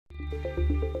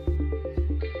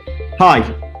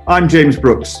Hi, I'm James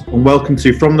Brooks, and welcome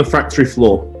to From the Factory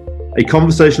Floor, a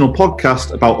conversational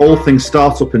podcast about all things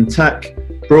startup and tech,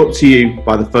 brought to you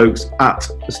by the folks at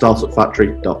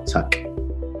thestartupfactory.tech.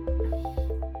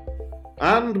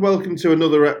 And welcome to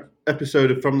another episode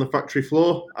of From the Factory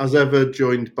Floor, as ever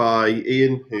joined by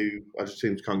Ian, who I just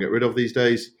seem to can't get rid of these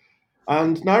days,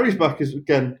 and Nairi's back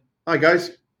again. Hi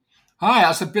guys. Hi,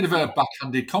 that's a bit of a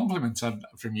backhanded compliment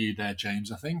from you there,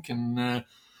 James, I think, and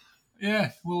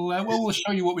we'll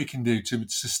show you what we can do to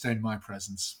sustain my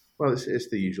presence. Well, it's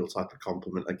the usual type of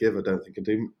compliment I give. I don't think I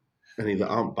do any that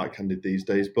aren't backhanded these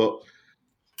days, but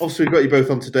obviously we've got you both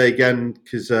on today again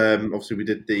because obviously we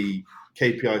did the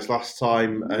KPIs last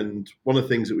time, and one of the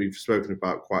things that we've spoken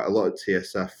about quite a lot at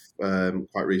TSF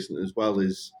quite recently as well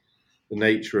is the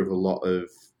nature of a lot of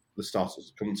the startups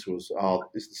that come to us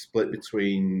is the split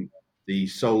between the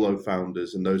solo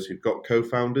founders and those who've got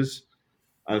co-founders.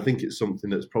 And I think it's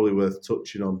something that's probably worth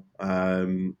touching on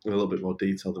in a little bit more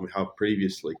detail than we have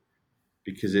previously,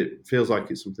 because it feels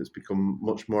like it's something that's become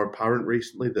much more apparent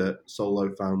recently that solo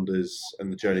founders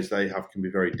and the journeys they have can be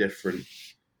very different,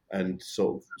 and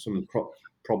sort of some of the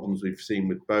problems we've seen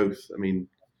with both. I mean,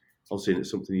 obviously it's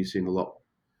something you've seen a lot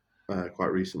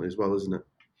quite recently as well, isn't it?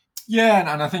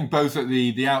 Yeah, and I think both at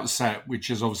the outset, which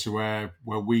is obviously where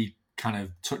we kind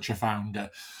of touch a founder,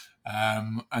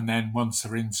 and then once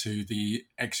they're into the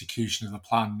execution of the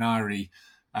plan, Nairi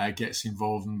gets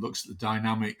involved and looks at the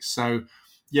dynamics. So,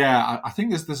 yeah, I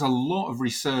think there's a lot of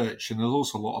research, and there's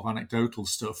also a lot of anecdotal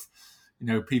stuff. You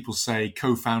know, people say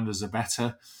co-founders are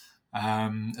better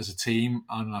as a team,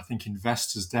 and I think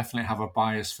investors definitely have a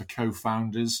bias for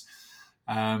co-founders.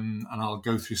 And I'll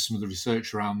go through some of the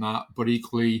research around that. But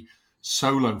equally,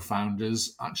 solo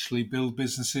founders actually build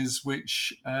businesses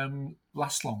which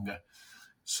last longer.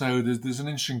 So there's an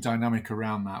interesting dynamic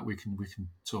around that. We can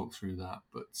talk through that.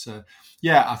 But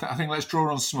I think let's draw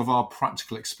on some of our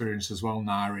practical experience as well,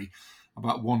 Nairi,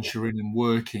 about once you're in and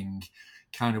working,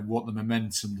 kind of what the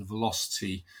momentum, the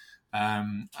velocity,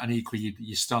 and equally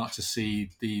you start to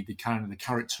see the kind of the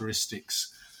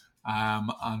characteristics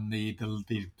and the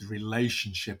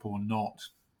relationship or not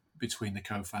between the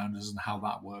co-founders and how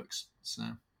that works. So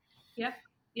yeah,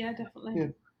 definitely. Yeah.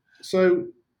 So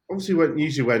obviously,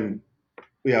 when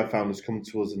we have founders come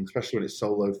to us, and especially when it's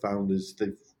solo founders,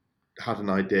 they've had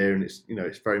an idea and it's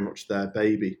very much their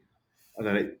baby, and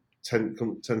then it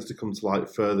tends to come to light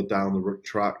further down the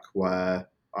track, where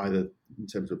either in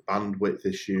terms of bandwidth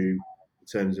issue, in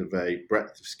terms of a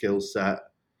breadth of skill set,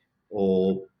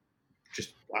 or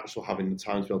just actual having the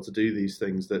time to be able to do these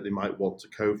things, that they might want a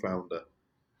co-founder.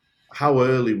 How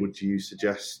early would you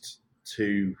suggest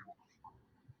to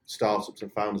startups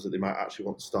and founders that they might actually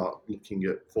want to start looking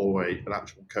at for an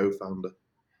actual co-founder?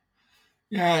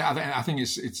 Yeah, I think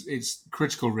it's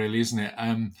critical, really, isn't it?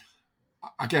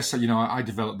 I guess I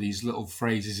developed these little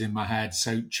phrases in my head.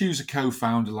 So choose a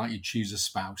co-founder like you choose a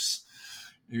spouse.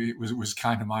 It was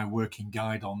kind of my working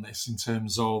guide on this, in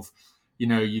terms of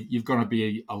you've got to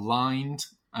be aligned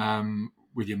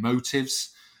with your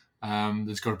motives.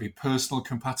 There's got to be personal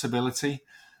compatibility.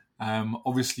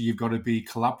 Obviously, you've got to be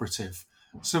collaborative.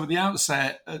 So at the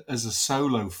outset, as a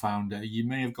solo founder, you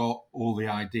may have got all the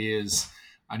ideas,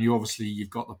 and you've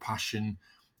got the passion.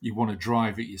 You want to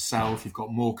drive it yourself. You've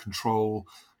got more control.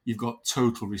 You've got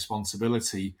total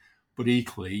responsibility. But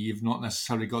equally, you've not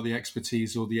necessarily got the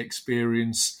expertise or the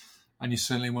experience, and you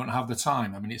certainly won't have the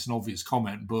time. I mean, it's an obvious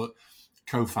comment, but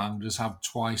co-founders have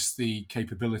twice the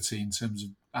capability in terms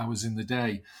of hours in the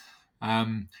day.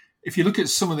 If you look at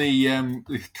some of the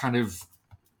kind of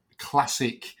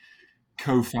classic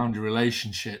co-founder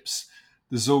relationships,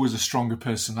 there's always a stronger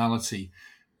personality.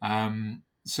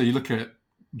 So you look at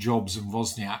Jobs and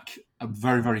Wozniak,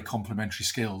 very, very complementary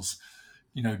skills.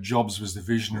 Jobs was the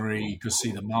visionary, he could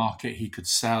see the market, he could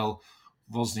sell.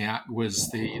 Wozniak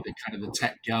was the kind of the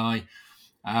tech guy.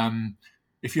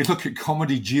 If you look at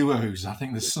comedy duos, I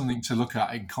think there's something to look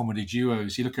at in comedy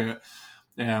duos. You look at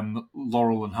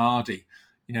Laurel and Hardy,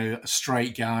 a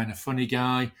straight guy and a funny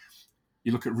guy.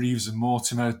 You look at Reeves and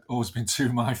Mortimer, always been two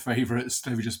of my favourites.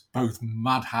 They were just both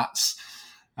mad hats.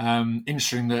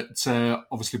 Interesting that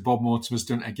obviously Bob Mortimer's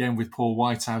done it again with Paul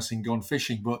Whitehouse in Gone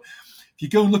Fishing. But if you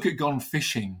go and look at Gone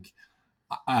Fishing,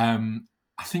 I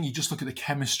think you just look at the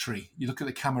chemistry, you look at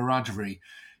the camaraderie,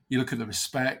 you look at the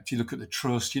respect, you look at the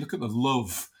trust, you look at the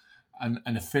love and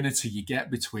affinity you get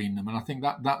between them. And I think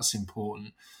that's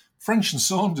important. French and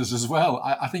Saunders as well.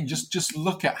 I think just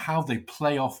look at how they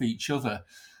play off each other.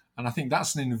 And I think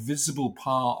that's an invisible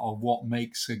part of what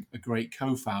makes a great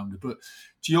co-founder. But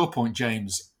to your point,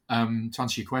 James, to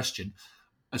answer your question,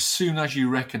 as soon as you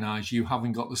recognise you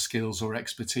haven't got the skills or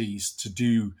expertise to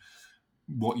do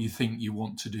what you think you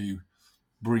want to do,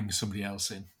 bring somebody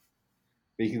else in.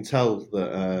 You can tell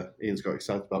that Ian's got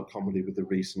excited about comedy with the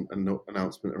recent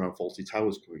announcement around Fawlty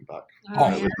Towers coming back.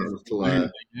 Yeah. With that little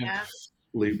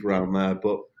loop around there.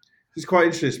 But it's quite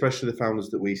interesting, especially the founders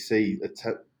that we see,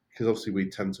 because obviously we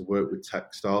tend to work with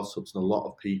tech startups, and a lot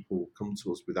of people come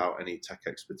to us without any tech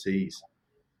expertise.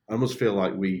 I almost feel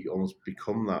like we almost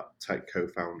become that tech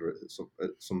co-founder at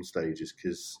some stages,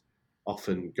 because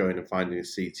often going and finding a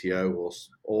CTO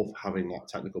or having that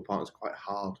technical partner is quite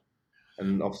hard.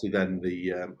 And obviously then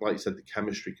like you said, the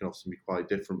chemistry can often be quite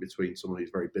different between someone who's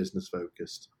very business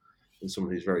focused and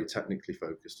someone who's very technically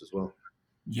focused as well.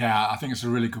 Yeah, I think it's a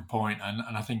really good point.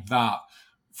 And I think that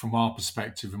from our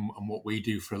perspective and what we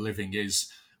do for a living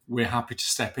is we're happy to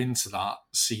step into that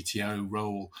CTO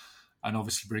role and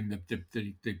obviously bring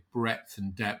the breadth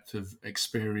and depth of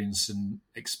experience and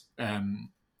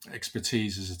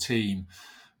expertise as a team.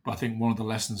 But I think one of the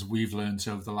lessons we've learned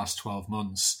over the last 12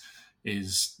 months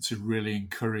is to really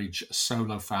encourage a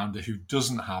solo founder who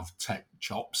doesn't have tech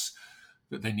chops,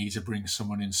 that they need to bring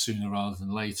someone in sooner rather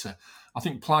than later. I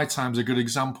think Plytime's a good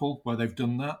example where they've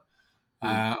done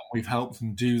that. We've helped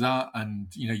them do that, and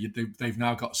they've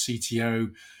now got a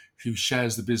CTO who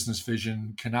shares the business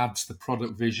vision, can add to the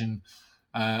product vision,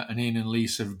 and Ian and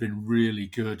Lisa have been really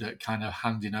good at kind of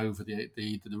handing over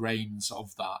the reins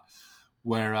of that.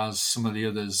 Whereas some of the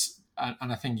others,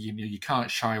 and I think you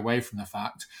can't shy away from the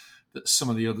fact that some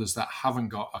of the others that haven't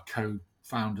got a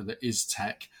co-founder that is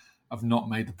tech have not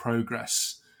made the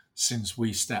progress since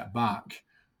we stepped back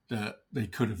that they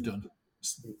could have done.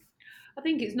 I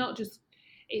think it's not just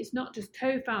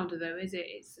co-founder though, is it?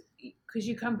 It's because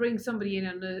you can bring somebody in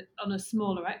on a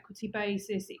smaller equity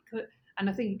basis. It could, and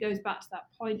I think it goes back to that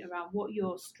point around what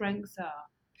your strengths are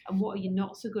and what are you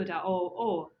not so good at,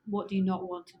 or what do you not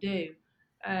want to do.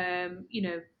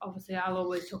 Obviously I'll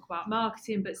always talk about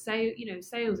marketing, but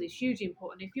sales is hugely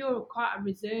important. If you're quite a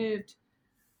reserved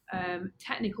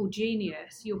technical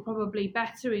genius, you're probably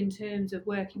better in terms of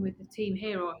working with the team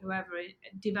here or whoever,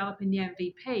 developing the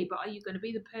MVP, but are you going to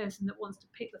be the person that wants to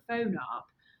pick the phone up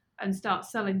and start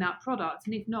selling that product?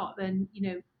 And if not, then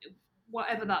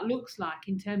whatever that looks like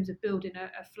in terms of building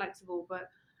a flexible but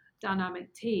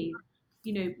dynamic team,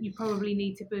 you probably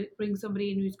need to bring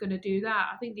somebody in who's going to do that.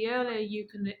 I think the earlier you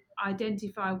can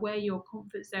identify where your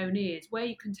comfort zone is, where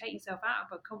you can take yourself out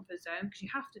of a comfort zone, because you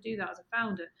have to do that as a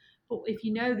founder. But if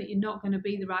you know that you're not going to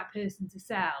be the right person to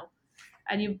sell,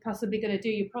 and you're possibly going to do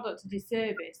your product a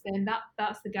disservice, then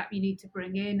that's the gap you need to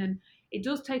bring in. And it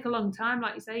does take a long time,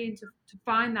 like you say, to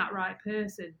find that right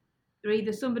person. They're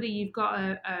either somebody you've got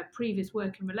a previous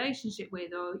working relationship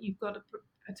with, or you've got to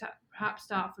perhaps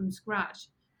start from scratch.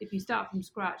 If you start from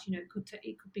scratch, it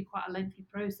could be quite a lengthy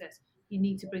process. You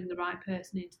need to bring the right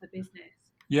person into the business.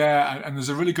 Yeah, and there's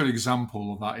a really good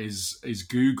example of that is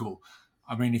Google.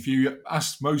 I mean, if you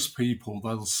ask most people,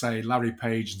 they'll say Larry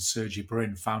Page and Sergey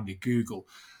Brin founded Google.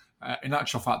 In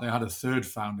actual fact, they had a third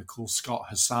founder called Scott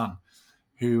Hassan,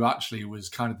 who actually was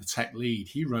kind of the tech lead.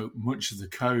 He wrote much of the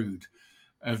code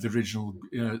of the original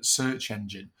search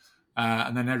engine.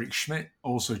 And then Eric Schmidt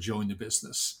also joined the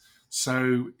business.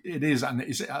 So it is, and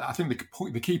I think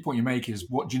the key point you make is,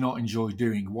 what do you not enjoy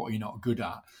doing? What are you not good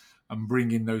at? And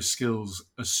bring in those skills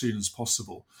as soon as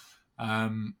possible.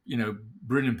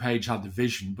 Brin and Page had the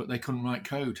vision, but they couldn't write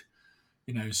code.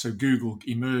 So Google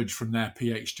emerged from their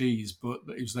PhDs, but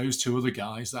it was those two other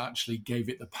guys that actually gave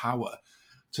it the power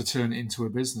to turn it into a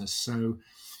business. So,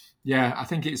 yeah, I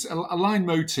think it's aligned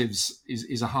motives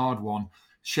is a hard one.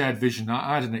 Shared vision.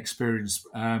 I had an experience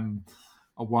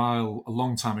a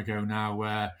long time ago now,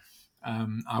 where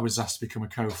I was asked to become a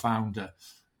co-founder,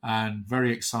 and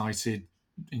very excited,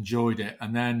 enjoyed it.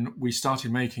 And then we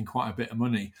started making quite a bit of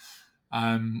money.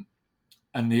 And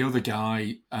the other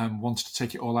guy wanted to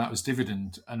take it all out as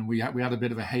dividend. And we had a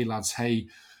bit of a hey lads, hey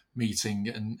meeting.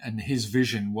 And his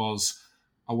vision was,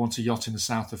 I want a yacht in the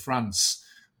south of France.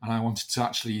 And I wanted to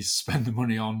actually spend the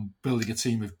money on building a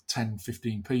team of 10,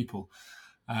 15 people.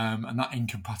 And that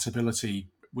incompatibility,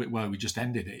 where we just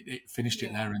ended it, it finished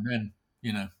it there and then,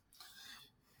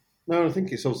 No, I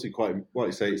think it's obviously quite, like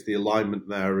you say, it's the alignment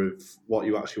there of what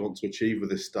you actually want to achieve with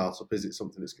this startup. Is it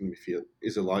something that's going to be for you?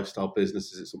 Is it a lifestyle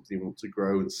business? Is it something you want to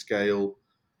grow and scale?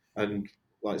 And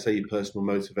like I say, your personal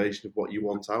motivation of what you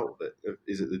want out of it.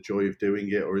 Is it the joy of doing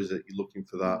it, or is it you're looking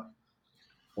for that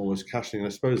almost cashing? And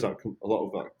I suppose that a lot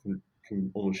of that can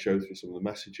almost show through some of the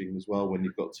messaging as well, when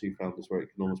you've got two founders, where it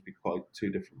can almost be quite two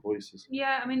different voices.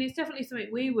 Yeah, I mean, it's definitely something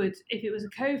we would, if it was a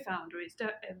co-founder,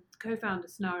 co-founder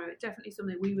scenario, it's definitely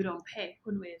something we would unpick,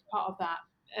 wouldn't we, as part of that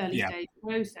early Yeah. stage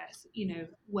process.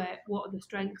 What are the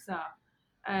strengths are,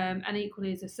 and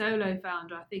equally as a solo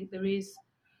founder, I think there is,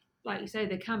 like you say,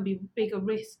 there can be bigger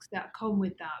risks that come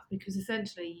with that, because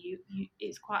essentially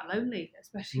it's quite lonely,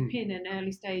 especially being an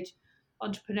early stage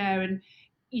entrepreneur. And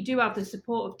you do have the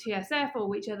support of TSF or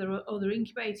whichever other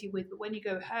incubator you're with, but when you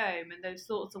go home and those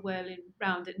thoughts are whirling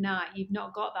round at night, you've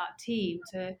not got that team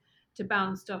to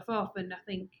bounce stuff off. And I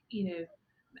think,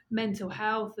 mental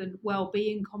health and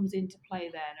well-being comes into play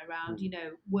then around,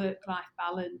 work-life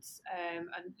balance. And,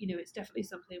 it's definitely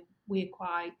something we're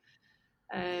quite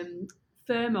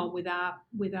firm on with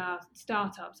our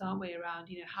startups, aren't we, around,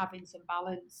 having some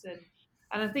balance.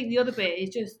 And I think the other bit is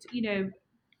just,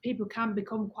 people can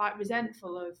become quite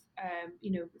resentful of,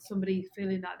 somebody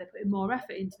feeling that they're putting more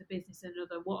effort into the business than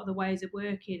another. What are the ways of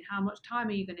working? How much time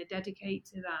are you going to dedicate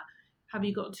to that? Have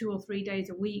you got 2 or 3 days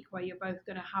a week where you're both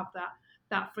going to have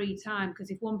that free time? Because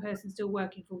if one person's still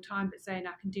working full time but saying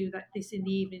I can do this in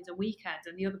the evenings and weekends,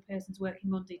 and the other person's working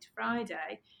Monday to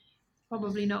Friday, it's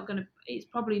probably not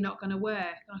going to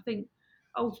work. And I think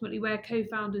ultimately where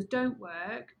co-founders don't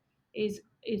work is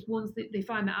once they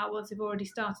find that out, once they've already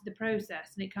started the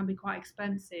process, and it can be quite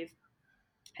expensive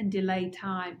and delay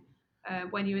time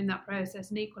when you're in that process.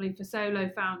 And equally for solo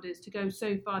founders to go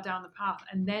so far down the path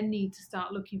and then need to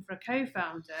start looking for a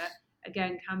co-founder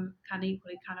again can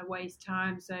equally kind of waste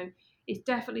time. So it's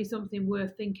definitely something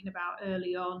worth thinking about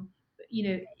early on, but,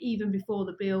 even before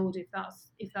the build, if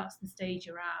that's the stage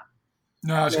you're at.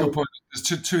 No, that's a good point.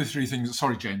 There's two or three things.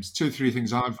 Sorry, James. 2 or 3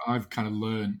 things I've kind of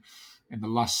learned in the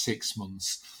last 6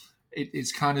 months.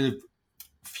 It's kind of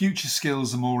future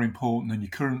skills are more important than your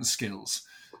current skills.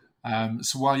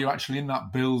 So while you're actually in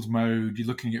that build mode, you're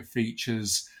looking at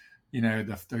features.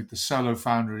 The solo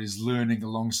founder is learning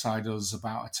alongside us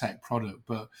about a tech product,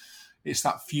 but it's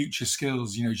that future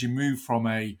skills. As you move from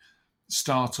a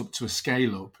startup to a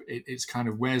scale up, it's kind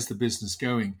of where's the business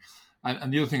going.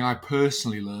 And the other thing I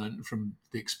personally learned from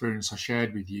the experience I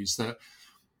shared with you is that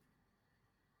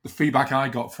the feedback I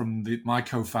got from my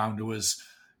co-founder was,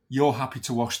 you're happy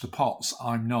to wash the pots,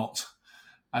 I'm not.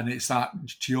 And it's that,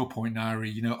 to your point,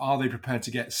 Nairi, are they prepared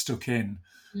to get stuck in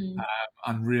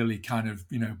and really kind of,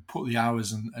 put the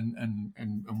hours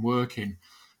and work in?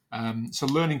 So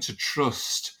learning to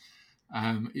trust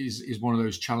is one of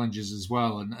those challenges as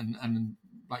well. And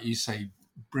like you say,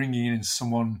 bringing in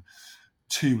someone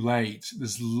too late,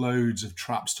 there's loads of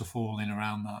traps to fall in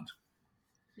around that.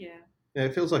 Yeah,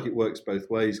 it feels like it works both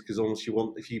ways, because almost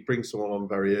if you bring someone on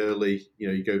very early,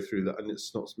 you go through that, and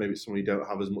it's not, maybe it's someone you don't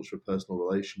have as much of a personal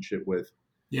relationship with.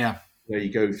 Yeah.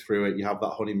 You go through it, you have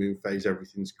that honeymoon phase,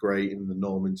 everything's great, and the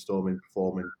norming, storming,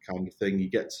 performing kind of thing. You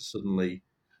get to suddenly,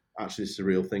 actually, it's a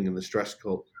real thing, and the stress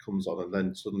comes on, and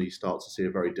then suddenly you start to see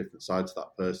a very different side to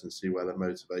that person, see where their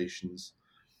motivations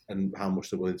and how much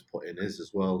they're willing to put in is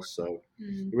as well. So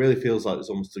it really feels like there's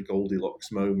almost a Goldilocks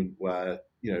moment where,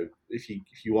 if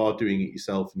you are doing it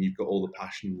yourself and you've got all the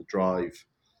passion and the drive,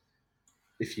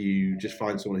 if you just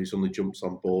find someone who suddenly jumps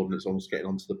on board and it's almost getting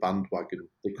onto the bandwagon,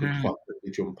 they could quite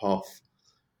quickly jump off.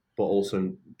 But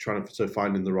also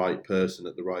finding the right person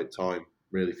at the right time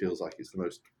really feels like it's the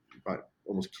most,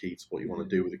 almost key to what you want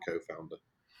to do with a co-founder.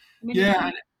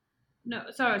 No,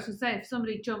 sorry, I was going to say, if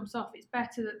somebody jumps off, it's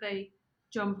better that they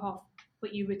jump off,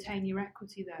 but you retain your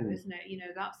equity there, isn't it?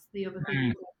 That's the other thing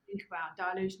you think about.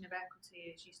 Dilution of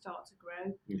equity as you start to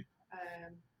grow.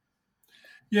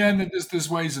 And there's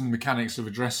ways and mechanics of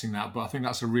addressing that, but I think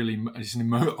that's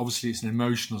obviously it's an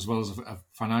emotional as well as a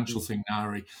financial thing,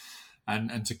 Nairi,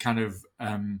 and to kind of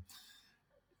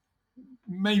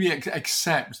maybe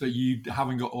accept that you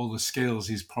haven't got all the skills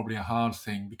is probably a hard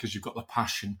thing, because you've got the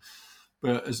passion.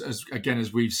 But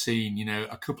as we've seen,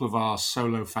 a couple of our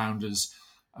solo founders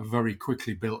have very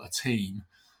quickly built a team,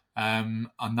 and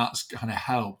that's kind of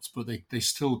helped, but they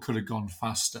still could have gone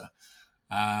faster.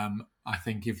 I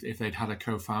think if they'd had a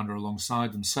co-founder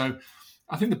alongside them. So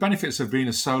I think the benefits of being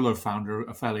a solo founder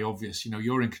are fairly obvious.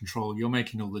 You're in control, you're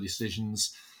making all the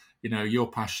decisions,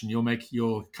 your passion,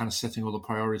 you're kind of setting all the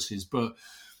priorities. But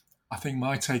I think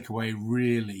my takeaway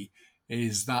really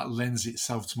is that lends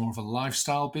itself to more of a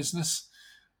lifestyle business.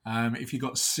 If you've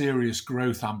got serious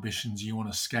growth ambitions, you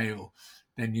want to scale,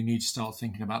 then you need to start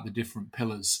thinking about the different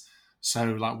pillars. So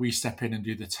like we step in and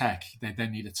do the tech, they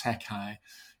then need a tech hire.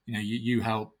 You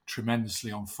help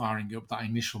tremendously on firing up that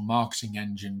initial marketing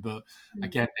engine, but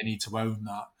again, they need to own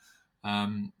that.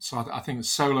 So I think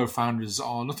solo founders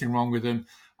are nothing wrong with them.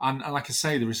 And like I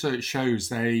say, the research shows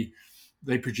they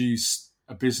produce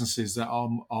businesses that are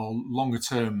longer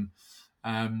term,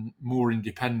 more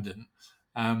independent,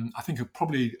 I think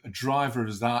probably a driver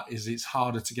of that is it's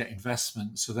harder to get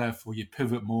investment, so therefore you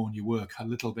pivot more and you work a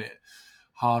little bit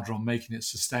harder on making it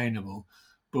sustainable.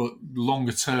 But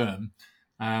longer term,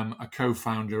 a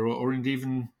co-founder or indeed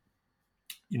even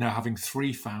having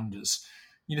three founders,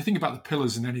 think about the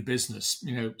pillars in any business,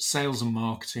 sales and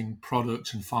marketing,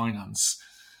 product and finance.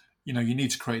 You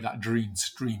need to create that dream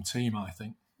team, I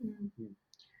think.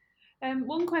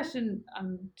 One question,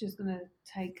 I'm just going to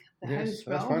take the host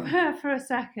that's role fine. for a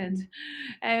second.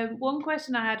 One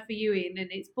question I had for you, Ian, and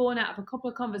it's born out of a couple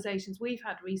of conversations we've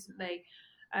had recently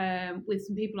with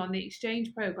some people on the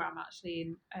exchange program, actually,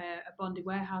 in a bonded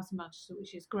warehouse in Manchester,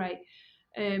 which is great,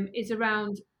 is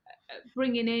around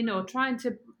bringing in or trying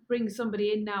to bring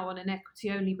somebody in now on an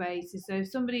equity-only basis. So if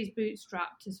somebody's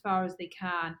bootstrapped as far as they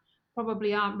can,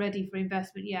 probably aren't ready for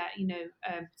investment yet,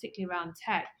 particularly around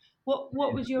tech. What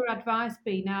would your advice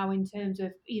be now in terms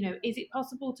of, is it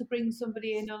possible to bring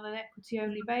somebody in on an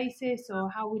equity-only basis, or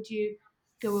how would you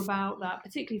go about that,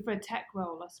 particularly for a tech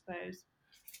role, I suppose?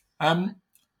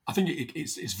 I think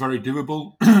it's very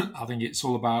doable. I think it's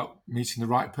all about meeting the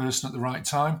right person at the right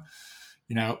time.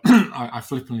 I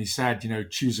flippantly said,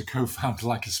 choose a co-founder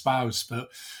like a spouse, but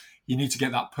you need to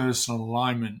get that personal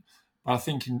alignment. But I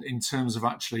think in terms of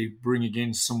actually bringing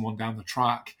in someone down the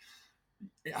track,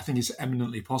 I think it's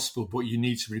eminently possible, but you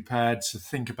need to be prepared to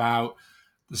think about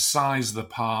the size of the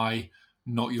pie,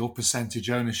 not your percentage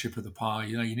ownership of the pie.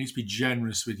 You need to be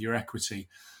generous with your equity,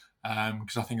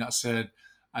 because I think that's a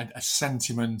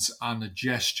sentiment and a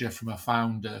gesture from a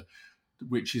founder,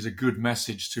 which is a good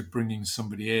message to bringing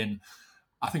somebody in.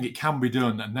 I think it can be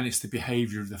done, and then it's the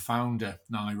behaviour of the founder,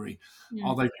 Nairi. Yeah.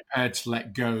 Are they prepared to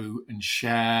let go and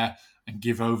share and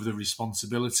give over the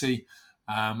responsibility?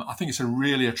 I think it's a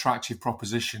really attractive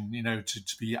proposition,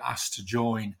 to be asked to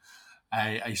join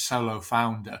a solo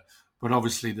founder. But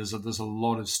obviously, there's a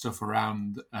lot of stuff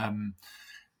around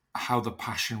how the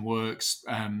passion works,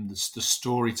 the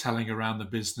storytelling around the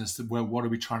business. What are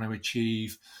we trying to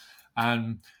achieve?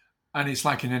 And it's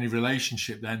like in any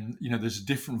relationship, then, there's a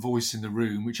different voice in the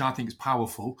room, which I think is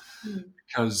powerful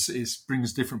because it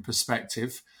brings different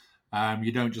perspective.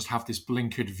 You don't just have this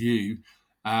blinkered view,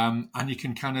 and you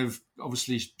can kind of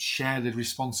obviously share the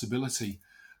responsibility.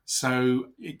 So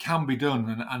it can be done,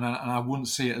 and I wouldn't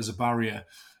see it as a barrier.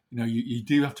 You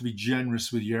do have to be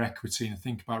generous with your equity and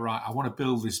think about, right, I want to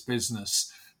build this business,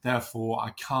 therefore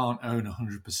I can't own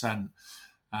 100%.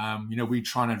 We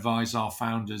try and advise our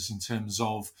founders in terms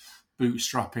of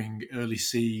bootstrapping, early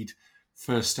seed,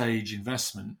 first stage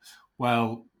investment.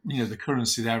 Well, the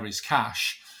currency there is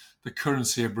cash. The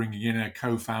currency of bringing in a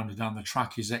co-founder down the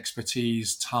track is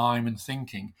expertise, time, and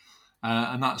thinking,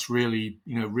 and that's really,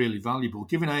 really valuable.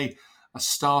 Given a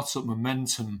startup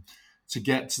momentum to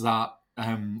get to that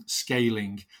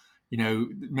scaling,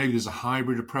 maybe there's a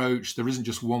hybrid approach. There isn't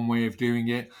just one way of doing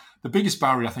it. The biggest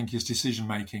barrier, I think, is decision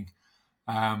making.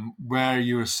 Where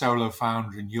you're a solo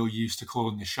founder and you're used to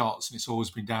calling the shots and it's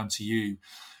always been down to you,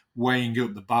 weighing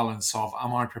up the balance of,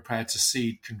 am I prepared to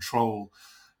cede control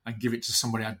and give it to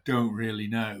somebody I don't really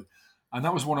know? And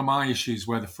that was one of my issues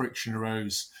where the friction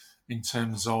arose in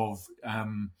terms of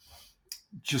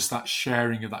just that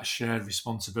sharing of that shared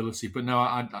responsibility. But no,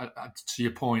 I, to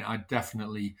your point, I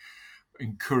definitely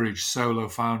encourage solo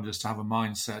founders to have a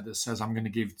mindset that says, I'm going to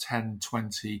give 10,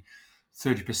 20,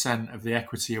 30% of the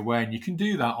equity away. And you can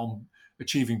do that on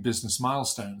achieving business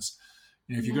milestones.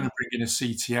 If you're going to bring in a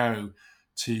CTO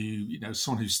to,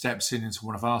 someone who steps into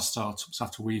one of our startups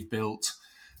after we've built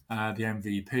the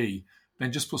MVP,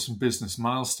 then just put some business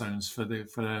milestones for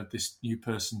this new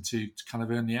person to kind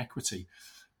of earn the equity.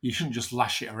 You shouldn't just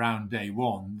lash it around day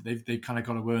one. They've kind of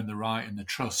got to earn the right and the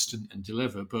trust and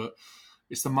deliver. But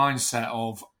it's the mindset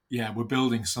of, we're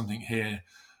building something here.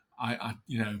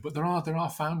 But there are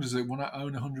founders that want to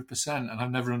own 100%, and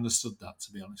I've never understood that,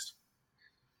 to be honest.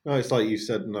 No, it's like you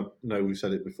said, and I know we've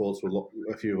said it before to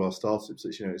a few of our startups.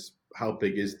 It's how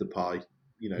big is the pie?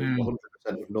 100%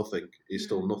 of nothing is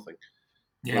still nothing.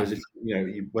 Yeah. Whereas as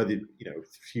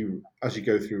you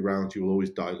go through rounds, you will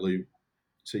always dilute,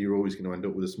 so you're always going to end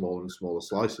up with a smaller and smaller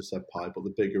slice of said pie. But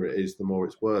the bigger it is, the more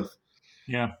it's worth.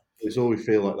 Yeah, it's always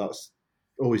feel like that's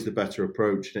always the better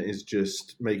approach, and it is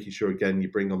just making sure again you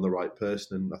bring on the right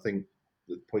person. And I think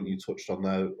the point you touched on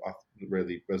there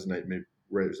really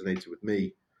resonated with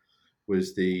me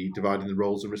was the dividing the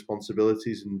roles and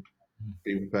responsibilities and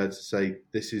being prepared to say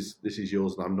this is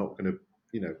yours, and I'm not going to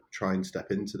try and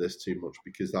step into this too much,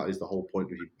 because that is the whole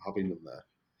point of you having them there.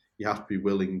 You have to be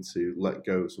willing to let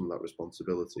go of some of that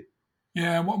responsibility.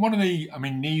 Yeah, one of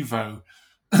Nevo,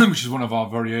 which is one of our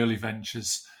very early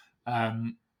ventures.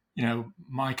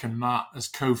 Mike and Matt as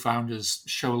co-founders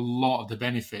show a lot of the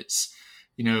benefits.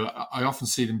 I often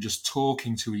see them just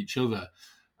talking to each other,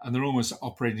 and they're almost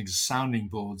operating as sounding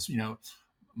boards. They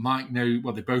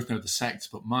both know the sector,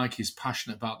 but Mike is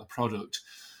passionate about the product.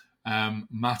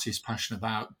 Matt is passionate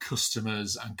about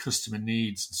customers and customer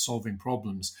needs and solving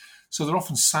problems. So they're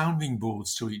often sounding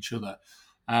boards to each other.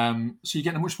 So you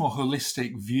get a much more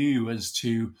holistic view as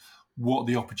to what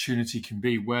the opportunity can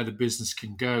be, where the business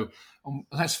can go. And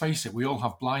let's face it, we all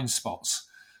have blind spots.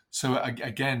 So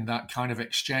again, that kind of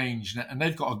exchange, and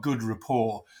they've got a good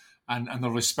rapport, and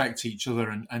they'll respect each other,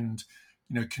 and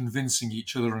convincing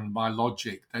each other, and by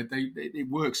logic, it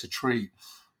works a treat.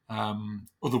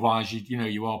 Otherwise,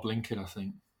 you are blinkered, I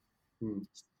think.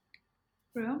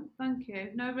 Brilliant, thank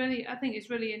you. No, really, I think it's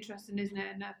really interesting, isn't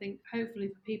it? And I think hopefully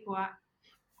for people at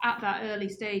that early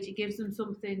stage, it gives them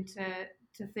something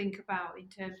to think about in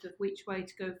terms of which way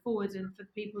to go forward, and for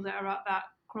people that are at that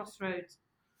crossroads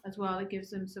as well, it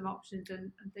gives them some options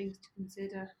and things to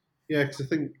consider. Yeah, because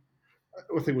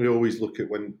I think we always look at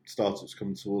when startups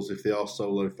come to us, if they are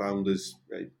solo founders,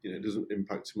 it doesn't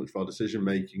impact too much of our decision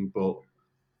making. But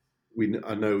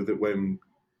I know that when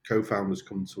co-founders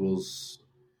come to us,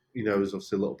 there's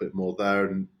obviously a little bit more there,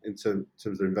 and in terms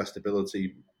of their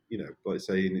investability, like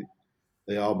saying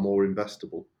they are more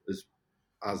investable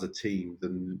as a team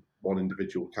than one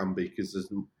individual can be, because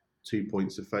there's 2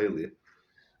 points of failure,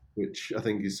 which I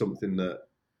think is something that,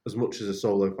 as much as a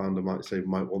solo founder might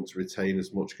want to retain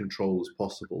as much control as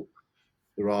possible,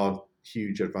 there are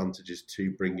huge advantages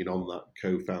to bringing on that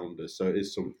co-founder. So it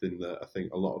is something that I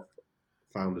think a lot of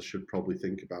founders should probably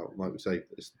think about. Like we say,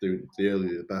 the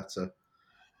earlier the better.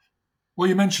 Well,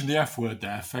 you mentioned the F word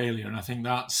there, failure, and I think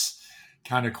that's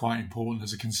kind of quite important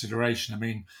as a consideration. I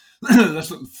mean, let's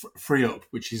look at FreeUp,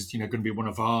 which is going to be one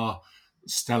of our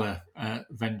stellar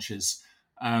ventures.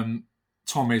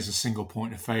 Tom is a single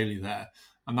point of failure there,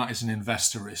 and that is an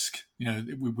investor risk.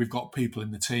 We've got people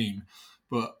in the team,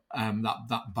 but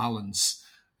that balance.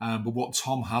 But what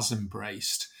Tom has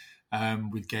embraced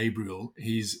with Gabriel,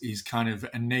 he's kind of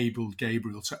enabled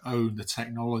Gabriel to own the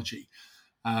technology,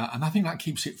 and I think that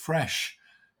keeps it fresh.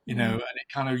 And it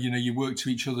kind of you work to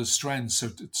each other's strengths. So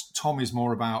Tom is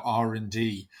more about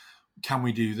R&D. Can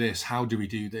we do this? How do we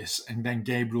do this? And then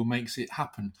Gabriel makes it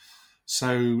happen.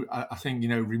 So I think,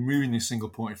 removing the single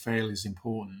point of failure is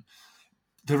important.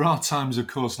 There are times, of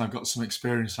course, and I've got some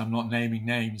experience, I'm not naming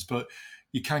names, but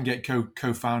you can get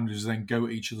co-founders then go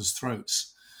at each other's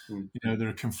throats. There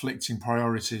are conflicting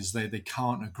priorities. They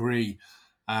can't agree.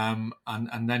 And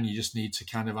then you just need to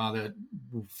kind of either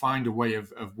find a way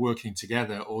of working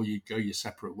together, or you go your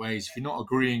separate ways. If you're not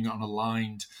agreeing on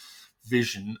aligned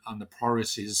vision and the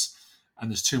priorities, and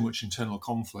there's too much internal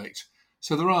conflict.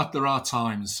 So there are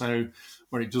times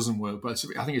where it doesn't work, but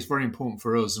I think it's very important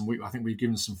for us, and I think we've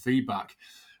given some feedback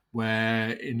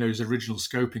where in those original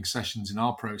scoping sessions in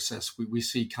our process, we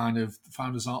see kind of the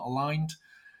founders aren't aligned,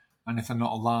 and if they're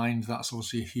not aligned, that's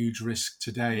obviously a huge risk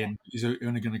today, and is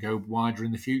only going to go wider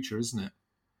in the future, isn't it?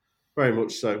 Very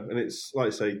much so, and it's like I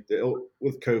say,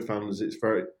 with co-founders, it's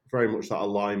very, very much that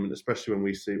alignment, especially when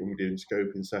we're doing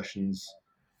scoping sessions.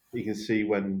 You can see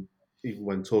even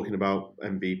when talking about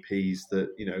MVPs,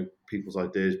 that people's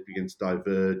ideas begin to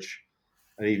diverge,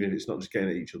 and even if it's not just getting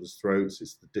at each other's throats,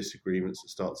 it's the disagreements that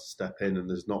start to step in, and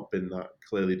there's not been that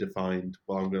clearly defined.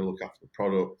 Well, I'm going to look after the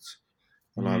product,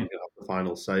 and I'm going to have the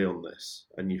final say on this.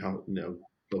 And you have,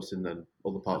 plus in then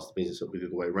other parts of the business it'll be the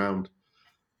other way around,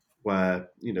 where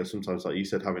sometimes, like you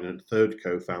said, having a third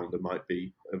co-founder might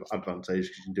be advantageous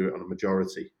because you can do it on a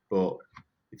majority. But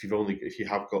if you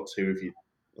have got two of you,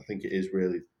 I think it is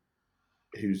really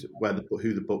who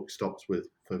the buck stops with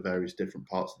for various different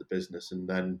parts of the business, and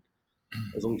then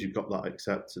as long as you've got that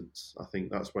acceptance, I think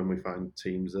that's when we find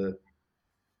teams are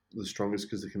the strongest,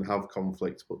 because they can have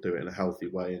conflict but do it in a healthy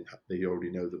way, and they already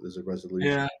know that there's a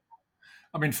resolution. Yeah,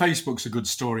 I mean, Facebook's a good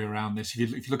story around this.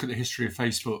 If you look at the history of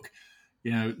Facebook,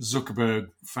 Zuckerberg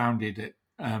founded it,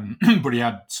 but he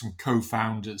had some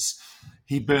co-founders.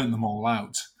 He burnt them all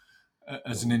out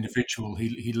as an individual.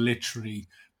 He literally,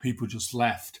 people just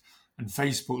left. And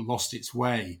Facebook lost its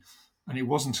way. And it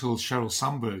wasn't until Sheryl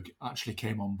Sandberg actually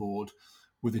came on board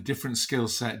with a different skill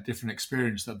set, different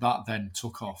experience, that then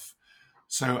took off.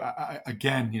 So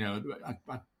again,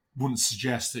 I wouldn't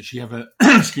suggest that she ever,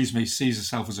 sees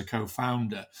herself as a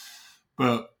co-founder,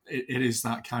 but it is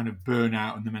that kind of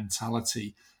burnout and the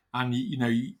mentality. And,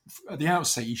 at the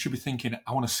outset, you should be thinking,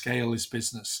 I want to scale this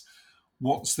business.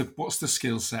 What's the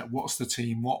skill set? What's the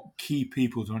team? What key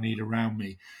people do I need around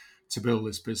me to build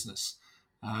this business?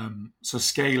 So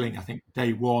scaling, I think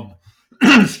day one,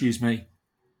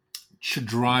 should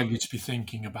drive you to be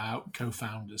thinking about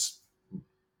co-founders?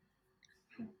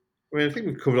 I mean, I think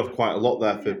we've covered off quite a lot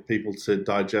there for people to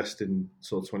digest in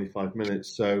sort of 25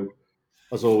 minutes. So,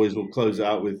 as always, we'll close it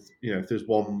out with, if there's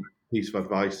one piece of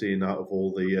advice, Ian, out of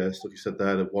all the stuff you said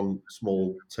there, the one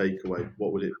small takeaway,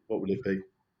 what would it be?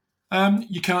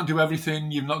 You can't do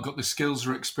everything. You've not got the skills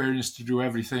or experience to do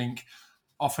everything.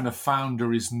 Often a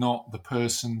founder is not the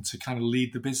person to kind of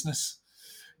lead the business.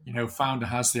 Founder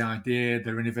has the idea,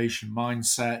 their innovation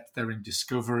mindset, they're in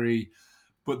discovery,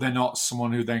 but they're not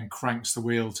someone who then cranks the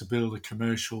wheel to build a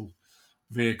commercial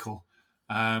vehicle.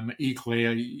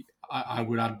 Equally, I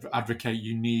would advocate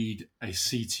you need a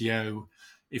CTO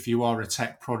if you are a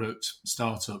tech product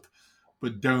startup,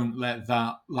 but don't let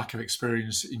that lack of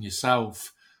experience in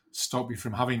yourself stop you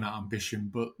from having that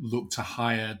ambition, but look to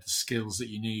hire the skills that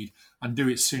you need and do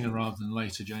it sooner rather than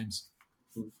later, James.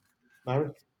 Mary?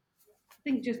 I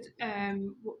think just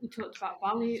what we talked about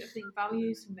value. I think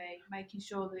values for me, making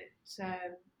sure that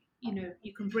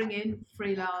you can bring in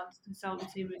freelance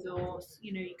consultancy resource.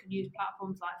 You can use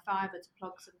platforms like Fiverr to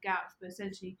plug some gaps, but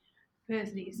essentially, the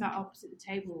person that you sat opposite the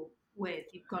table with,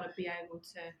 you've got to be able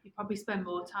to. You probably spend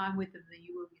more time with them than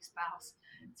you will with your spouse,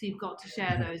 so you've got to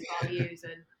share those values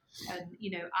and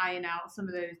iron out some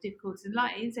of those difficulties. And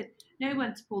like Ian said, know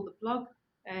when to pull the plug.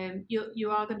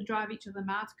 You are going to drive each other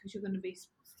mad because you're going to be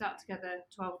sat together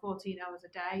 12, 14 hours a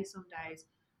day some days.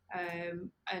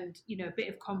 And a bit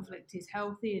of conflict is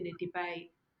healthy in a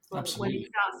debate, but Absolutely. when it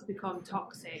starts to become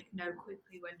toxic, know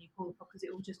quickly when you pull the plug because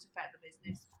it will just affect the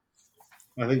business.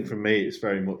 I think for me, it's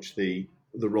very much the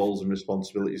roles and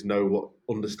responsibilities.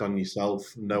 Understand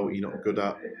yourself, know what you're not good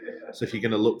at. So if you're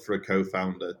going to look for a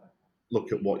co-founder,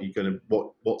 look at what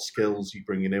what skills you're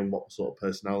bringing in, what sort of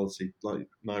personality, like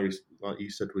Nairi, like you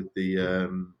said, with the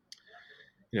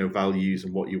values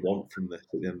and what you want from this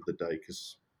at the end of the day.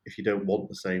 Because if you don't want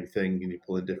the same thing and you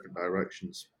pull in different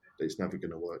directions, it's never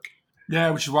going to work.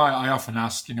 Yeah, which is why I often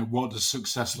ask, what does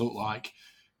success look like?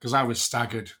 Because I was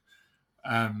staggered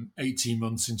 18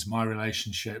 months into my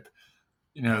relationship.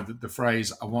 The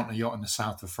phrase, I want a yacht in the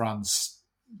south of France,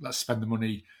 let's spend the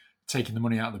money, taking the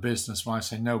money out of the business. When I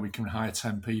say, no, we can hire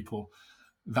 10 people,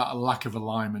 that lack of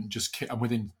alignment and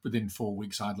within 4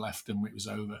 weeks I'd left and it was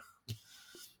over.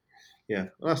 Yeah,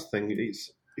 that's the thing.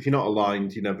 If you're not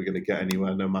aligned, you're never going to get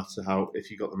anywhere. No matter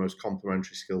if you've got the most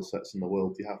complementary skill sets in the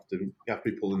world, you have to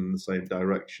be pulling in the same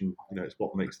direction. It's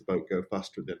what makes the boat go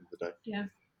faster at the end of the day. Yeah.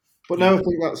 But no, I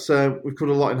think that's we've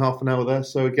covered a lot in half an hour there.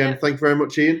 So again, thank you very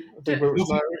much, Ian. Thank you very much,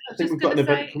 Larry. I think we've got an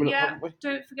event coming up, haven't we?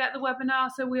 Don't forget the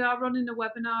webinar. So we are running a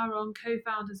webinar on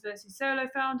co-founders versus solo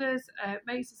founders. It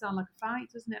makes it sound like a fight,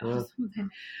 doesn't it, or something?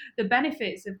 The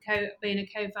benefits of being a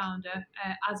co-founder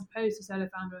as opposed to solo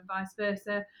founder and vice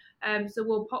versa. So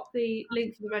we'll pop the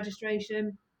link for the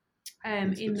registration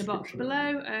in the box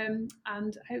below, and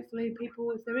hopefully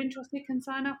people, if they're interested, can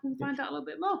sign up and find out a little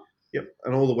bit more. Yep,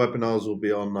 and all the webinars will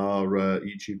be on our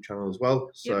YouTube channel as well.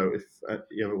 So if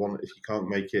you can't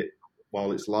make it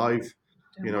while it's live,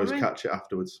 just catch it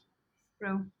afterwards.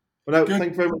 Bro. Well, no,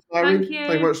 thank you very much, Larry. Thank you.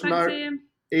 Thank you very much, Thanks,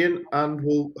 Ian, and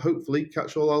we'll hopefully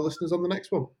catch all our listeners on the next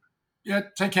one. Yeah,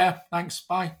 take care. Thanks.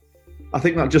 Bye. I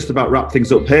think that just about wraps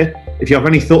things up here. If you have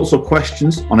any thoughts or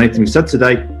questions on anything we've said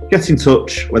today, get in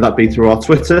touch, whether that be through our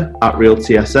Twitter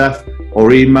 @RealTSF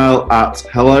or email at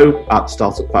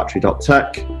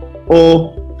hello@startupfactory.tech,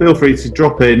 or feel free to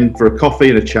drop in for a coffee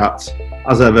and a chat.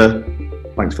 As ever,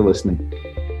 thanks for listening.